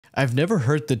I've never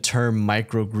heard the term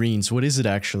microgreens. What is it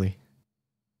actually?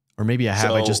 Or maybe I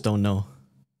have, I just So don't know.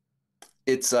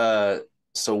 it's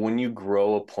so when you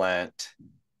grow a plant,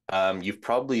 you've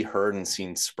probably heard and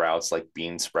seen sprouts like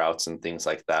bean sprouts and things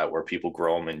like that where people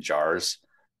grow them in jars.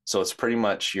 So it's pretty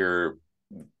much your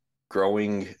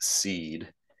growing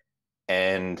seed,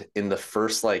 and in the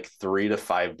first like 3 to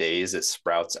 5 days it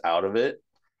sprouts out of it,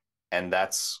 and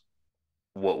that's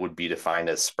what would be defined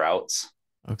as sprouts.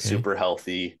 Okay. Super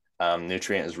healthy,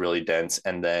 nutrient is really dense,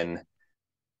 and then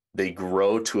they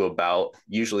grow to about,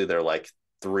 usually they're like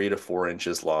 3 to 4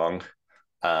 inches long.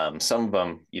 Some of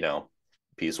them,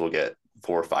 peas will get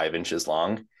 4 or 5 inches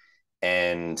long,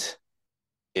 and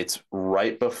it's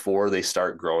right before they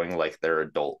start growing like their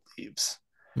adult leaves.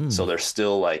 So Hmm. they're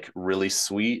still like really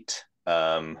sweet.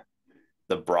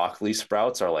 The broccoli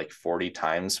sprouts are like 40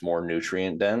 times more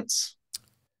nutrient dense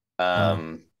Wow.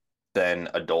 um, than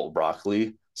adult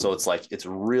broccoli. So it's like it's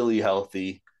really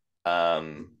healthy.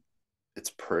 Um,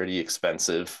 it's pretty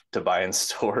expensive to buy in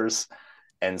stores.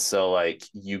 And so like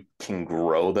you can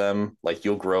grow them, like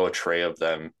you'll grow a tray of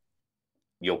them,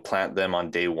 you'll plant them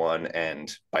on day one,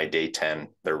 and by day 10,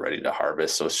 they're ready to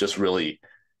harvest. So it's just really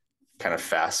kind of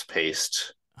fast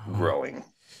paced Oh. growing.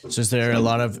 So is there a So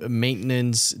lot of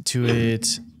maintenance to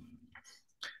it?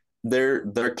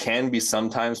 there can be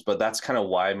sometimes, but that's kind of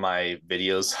why my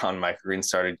videos on microgreens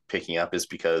started picking up, is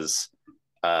because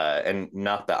and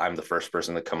not that I'm the first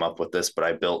person to come up with this, but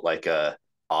I built like a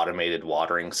automated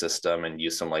watering system and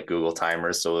used some like Google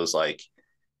timers. So it was like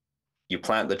you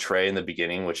plant the tray in the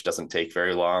beginning, which doesn't take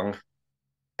very long,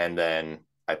 and then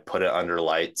I put it under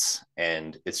lights,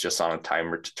 and it's just on a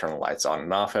timer to turn the lights on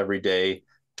and off every day,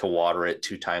 to water it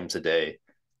 2 times a day.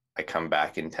 I come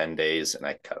back in 10 days and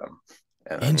I cut them,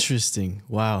 and then Interesting.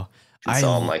 Wow. can I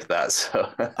sell them l- like that.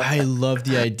 So I love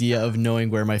the idea of knowing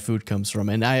where my food comes from,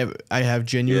 and I have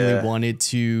genuinely yeah. wanted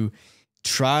to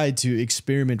try to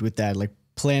experiment with that, like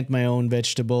plant my own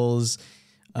vegetables.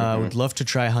 Would Hmm. love to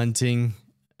try hunting.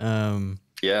 Um,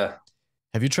 Yeah.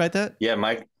 have you tried that? Yeah.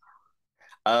 My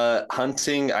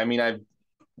hunting, I mean, I've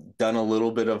done a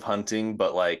little bit of hunting,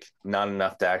 but like not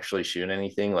enough to actually shoot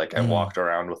anything. Like I've Mm, walked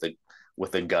around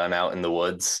with a gun out in the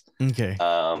woods. okay.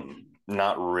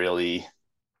 Not really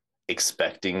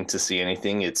expecting to see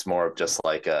anything. It's more of just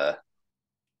like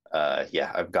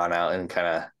yeah, I've gone out and kind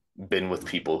of been with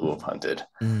people who have hunted.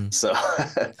 Mm. So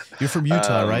You're from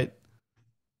Utah, um right?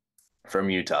 from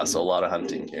Utah, so a lot of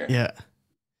hunting here. Yeah.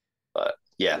 But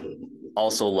yeah,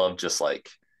 also love just like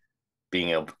being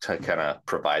able to kind of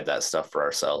provide that stuff for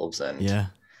ourselves, and Yeah.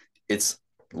 it's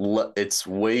it's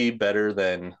way better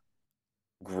than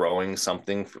growing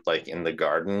something like in the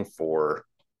garden for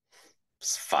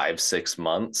 5 6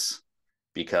 months,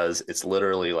 because it's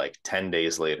literally like 10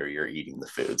 days later you're eating the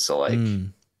food. So like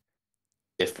Mm.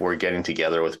 if we're getting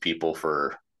together with people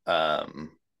for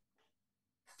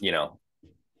you know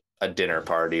a dinner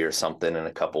party or something in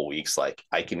a couple weeks, like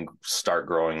I can start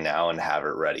growing now and have it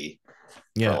ready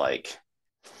for Yeah. like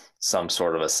some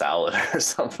sort of a salad or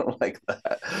something like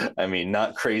that. I mean,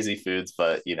 not crazy foods,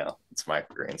 but it's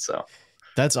microgreens. So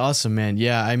That's awesome, man.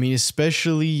 Yeah, I mean,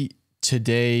 especially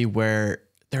today where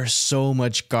there's so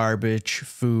much garbage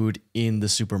food in the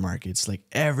supermarkets. Like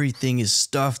everything is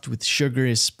stuffed with sugar,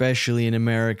 especially in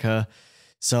America.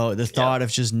 So the yeah, thought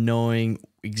of just knowing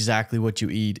exactly what you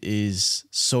eat is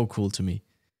so cool to me.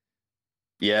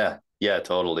 yeah,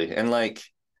 totally. And like,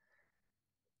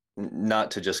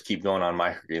 not to just keep going on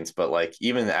microgreens, but like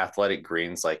even the athletic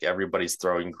greens, like everybody's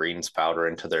throwing greens powder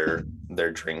into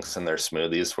their drinks and their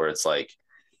smoothies, where it's like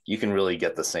you can really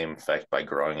get the same effect by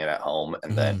growing it at home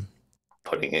and then Mm.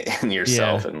 putting it in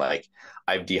Yeah. yourself. And like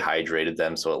I've dehydrated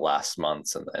them so it lasts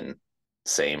months, and then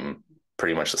same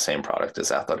pretty much the same product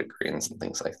as athletic greens and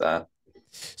things like that.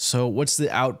 So what's the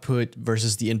output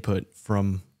versus the input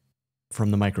from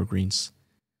the microgreens?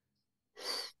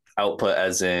 Output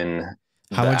as in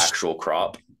How the much actual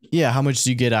crop. yeah, how much do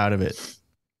you get out of it?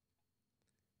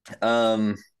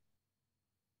 Um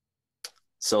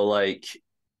so like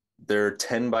they're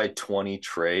 10 by 20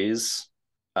 trays,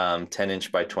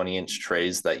 10-inch by 20-inch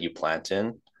trays that you plant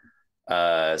in.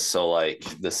 So like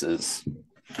this is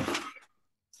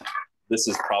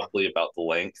probably about the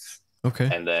length,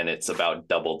 Okay. and then it's about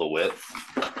double the width.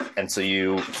 And so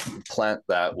you plant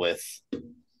that with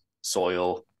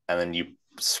soil, and then you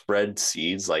spread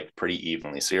seeds like pretty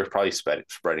evenly. So you're probably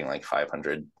spreading like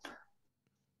 500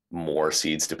 more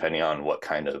seeds, depending on what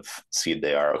kind of seed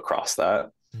they are, across that.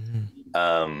 Mhm.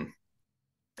 Um,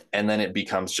 and then it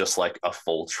becomes just like a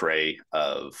full tray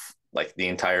of, like, the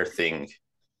entire thing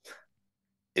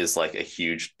is like a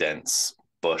huge dense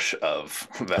bush of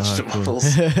Oh, cool.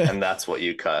 vegetables, and that's what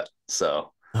you cut.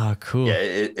 So Oh, yeah, cool.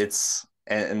 it's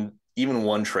and even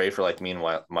one tray for like me and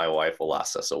my wife will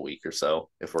last us a week or so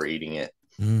if we're eating it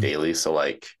Mm, daily. So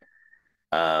like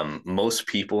most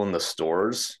people in the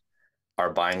stores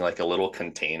are buying like a little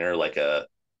container, like a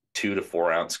 2 to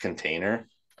 4 ounce container,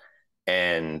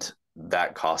 and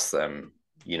that costs them,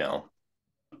 you know,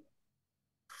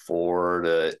 $4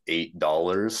 to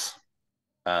 $8.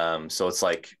 So it's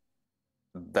like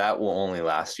that will only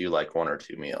last you like 1 or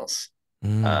 2 meals.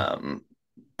 mm, Um,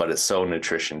 but it's so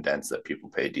nutrition dense that people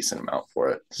pay a decent amount for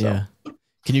it. So yeah.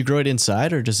 Can you grow it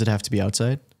inside or does it have to be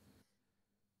outside?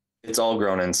 it's all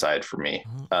grown inside for me.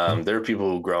 Oh, okay. There are people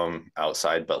who grow them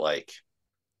outside, but like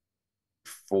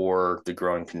for the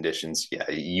growing conditions, yeah,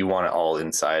 you want it all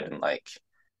inside and like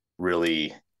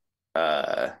really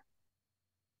uh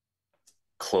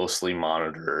closely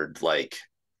monitored, like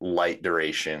light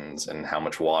durations and how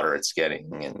much water it's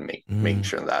getting and making Mm,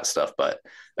 sure that stuff. But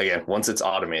again, once it's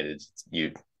automated,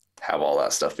 you have all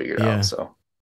that stuff figured out. yeah. So